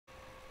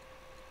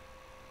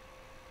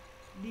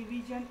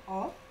Division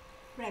of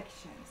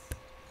fractions.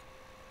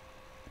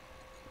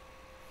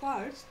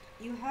 First,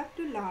 you have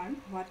to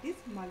learn what is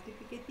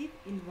multiplicative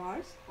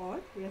inverse or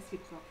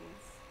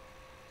reciprocals.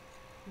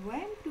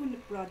 When the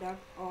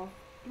product of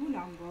two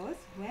numbers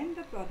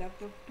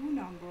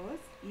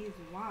is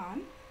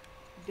 1,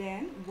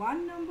 then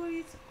one number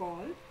is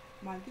called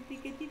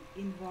multiplicative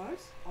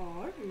inverse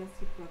or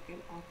reciprocal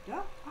of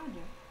the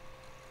other.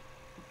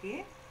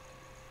 Okay,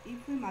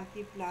 if we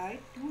multiply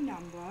two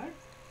numbers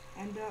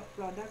and the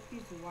product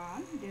is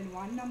 1, then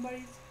one number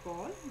is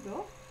called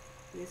the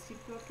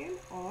reciprocal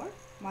or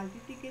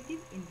multiplicative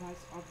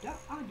inverse of the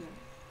other.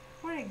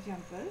 For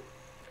example,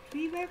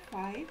 3 by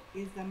 5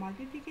 is the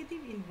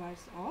multiplicative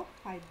inverse of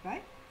 5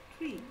 by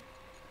 3.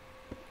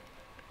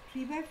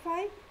 3 by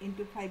 5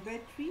 into 5 by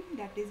 3,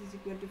 that is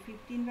equal to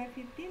 15 by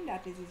 15,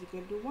 that is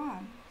equal to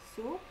 1.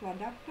 So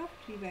product of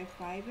 3 by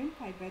 5 and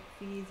 5 by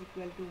 3 is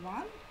equal to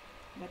 1.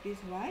 That is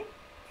why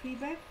 3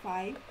 by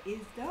 5 is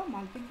the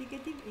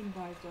multiplicative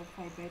inverse of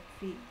 5 by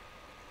 3.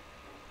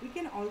 We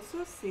can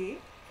also say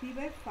 3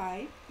 by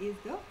 5 is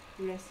the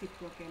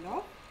reciprocal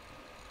of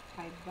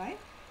 5 by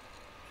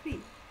 3.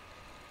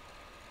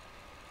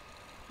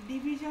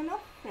 Division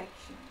of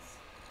fractions.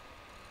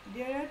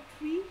 There are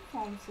three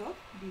forms of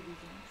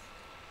divisions.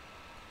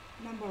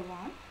 Number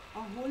 1,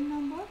 a whole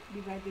number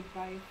divided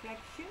by a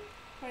fraction.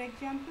 For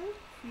example,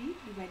 3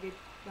 divided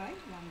by 1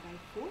 by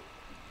 4.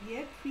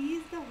 Here 3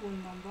 is the whole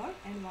number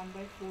and 1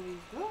 by 4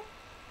 is the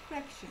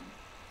fraction.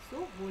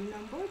 So whole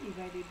number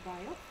divided by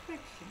a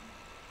fraction.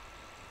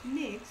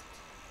 Next,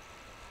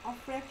 a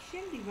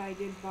fraction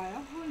divided by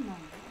a whole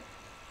number.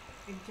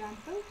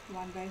 Example,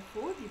 1 by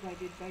 4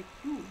 divided by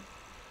 2,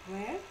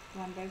 where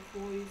 1 by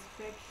 4 is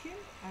fraction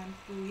and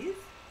 2 is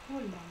whole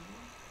number.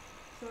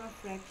 So a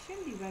fraction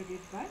divided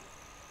by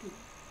 2.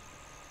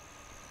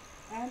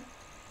 And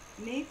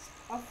next,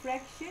 a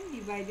fraction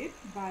divided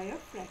by a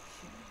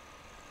fraction.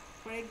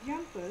 For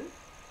example,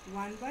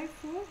 1 by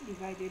 4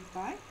 divided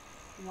by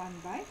 1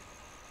 by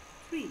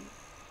 3.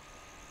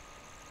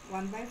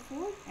 1 by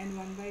 4 and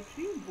 1 by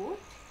 3 both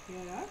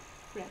here are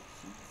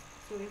fractions.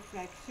 So a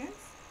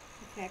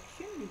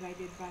fraction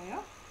divided by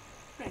a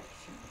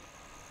fraction.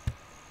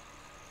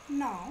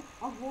 Now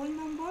a whole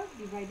number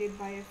divided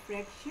by a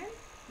fraction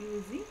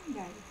using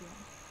diagram.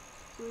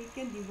 So we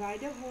can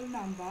divide a whole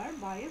number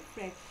by a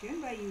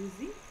fraction by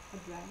using a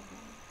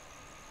diagram.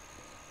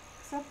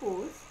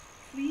 Suppose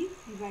 3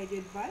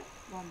 divided by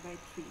 1 by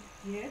 3.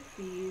 Here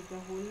 3 is the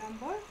whole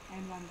number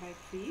and 1 by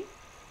 3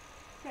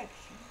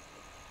 fraction.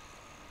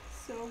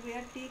 So we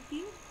are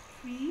taking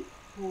 3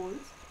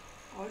 holes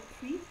or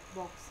 3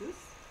 boxes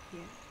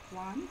here,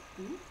 1,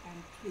 2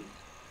 and 3.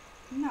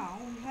 Now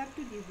we have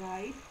to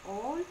divide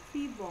all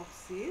 3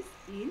 boxes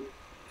in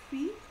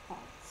 3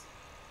 parts.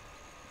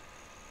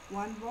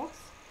 One box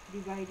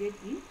divided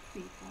in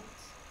 3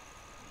 parts.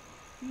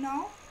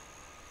 Now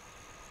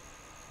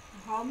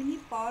how many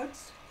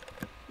parts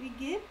we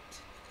get?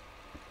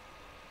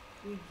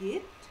 We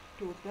get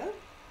total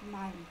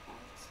 9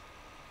 parts.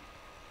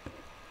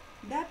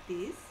 That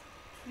is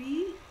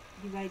 3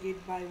 divided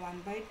by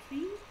 1 by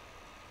 3,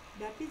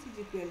 that is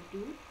equal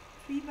to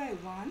 3 by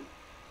 1.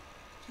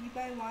 3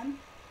 by 1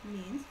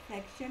 means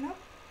fraction of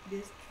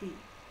this 3.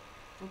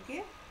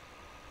 Okay,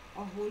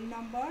 a whole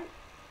number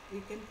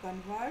we can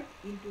convert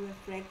into a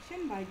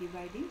fraction by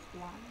dividing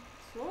 1.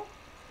 So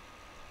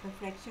the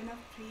fraction of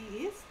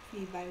 3 is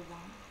 3 by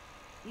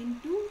 1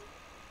 into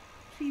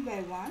 3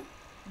 by 1.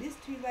 This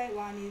 3 by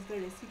 1 is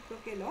the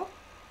reciprocal of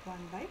 1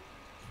 by 3.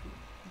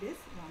 This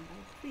 1 by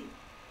 3.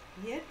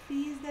 Here 3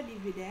 is the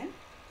dividend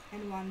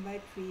and 1 by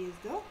 3 is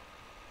the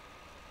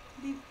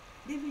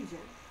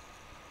divisor.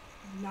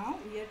 Now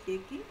we are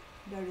taking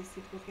the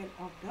reciprocal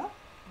of the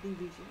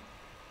division.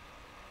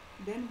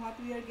 Then what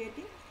we are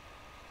getting?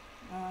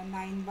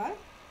 9 by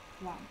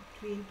 1.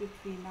 3 into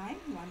 3, 9.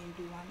 1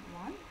 into 1,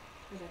 1.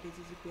 So that is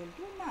equal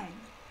to 9.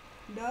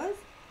 Thus,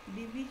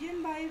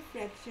 division by a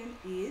fraction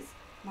is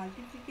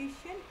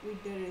multiplication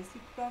with the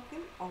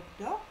reciprocal of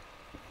the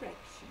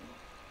fraction.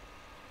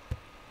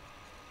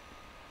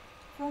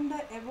 From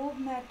the above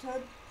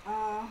method,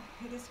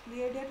 it is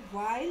clear that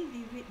while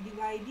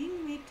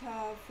dividing with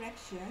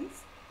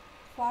fractions,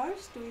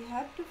 first we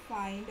have to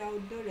find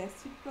out the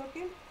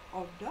reciprocal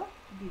of the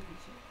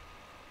division.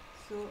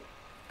 So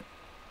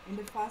in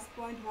the first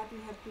point, what we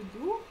have to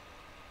do?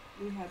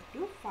 We have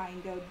to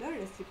find out the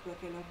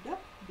reciprocal of the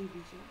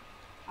division.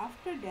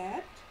 After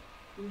that,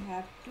 we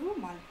have to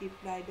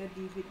multiply the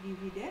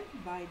dividend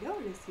by the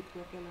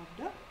reciprocal of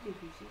the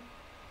division.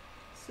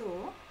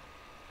 So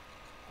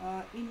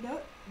in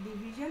the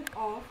division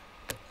of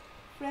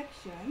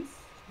fractions,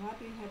 what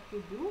we have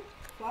to do?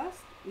 First,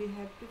 we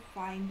have to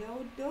find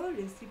out the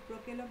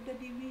reciprocal of the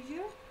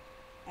divisor,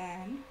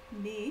 and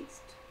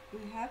next we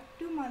have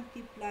to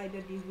multiply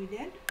the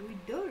dividend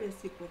with the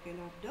reciprocal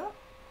of the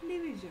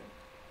divisor.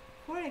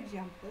 For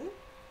example,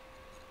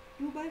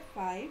 2 by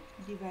 5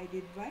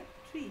 divided by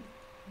 3.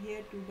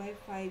 Here 2 by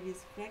 5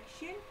 is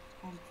fraction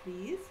and 3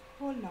 is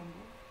whole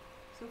number.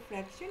 So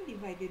fraction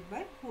divided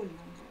by whole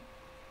number.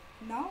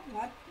 Now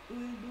what we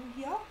will do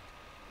here?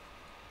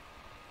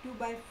 2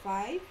 by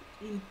 5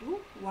 into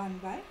 1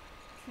 by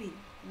 3.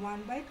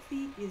 1 by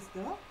 3 is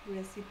the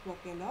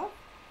reciprocal of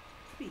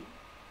 3.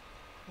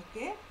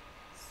 Okay,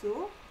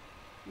 so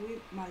we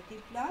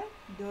multiply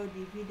the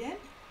dividend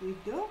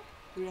with the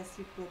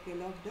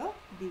reciprocal of the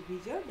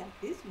divisor, that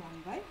is 1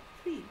 by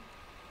 3.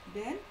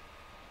 Then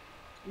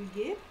we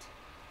get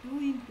 2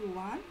 into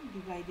 1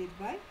 divided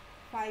by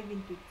 5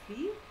 into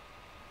 3,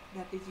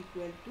 that is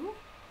equal to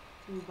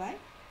 2 by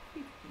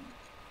 15.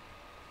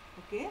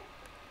 Okay.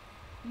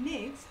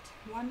 Next,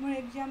 one more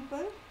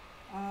example,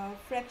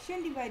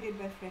 fraction divided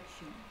by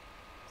fraction.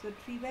 So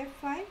 3 by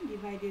 5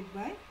 divided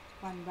by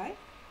 1 by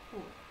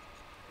 4.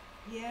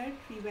 Here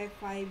 3 by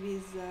 5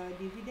 is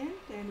dividend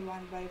and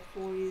 1 by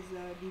 4 is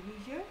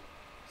divisor.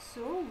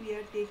 So we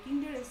are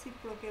taking the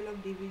reciprocal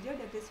of divisor,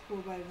 that is 4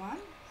 by 1.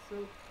 So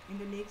in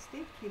the next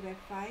step, 3 by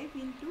 5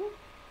 into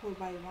 4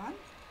 by 1,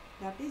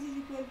 that is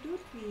equal to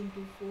 3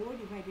 into 4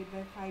 divided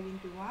by 5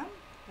 into 1,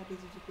 that is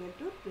equal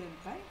to 12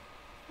 by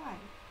 5.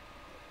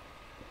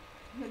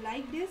 So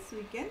like this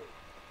we can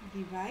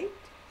divide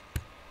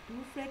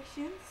two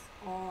fractions,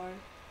 or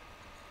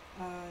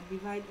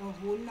divide a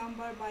whole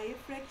number by a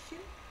fraction,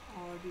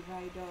 or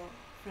divide a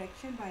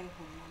fraction by a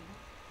whole number.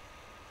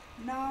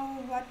 Now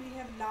what we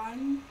have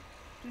learned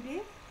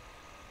today,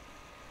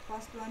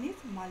 first one is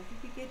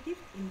multiplicative,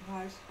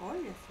 inverse or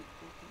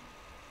reciprocal.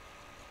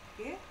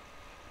 Okay.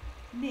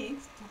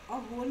 Next, a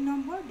whole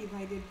number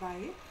divided by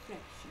a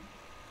fraction.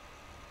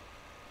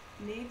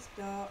 Next,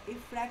 a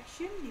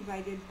fraction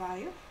divided by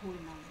a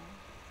whole number.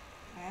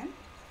 And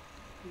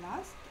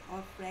last,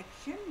 a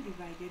fraction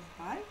divided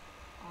by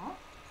a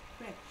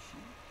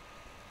fraction.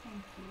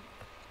 Thank you.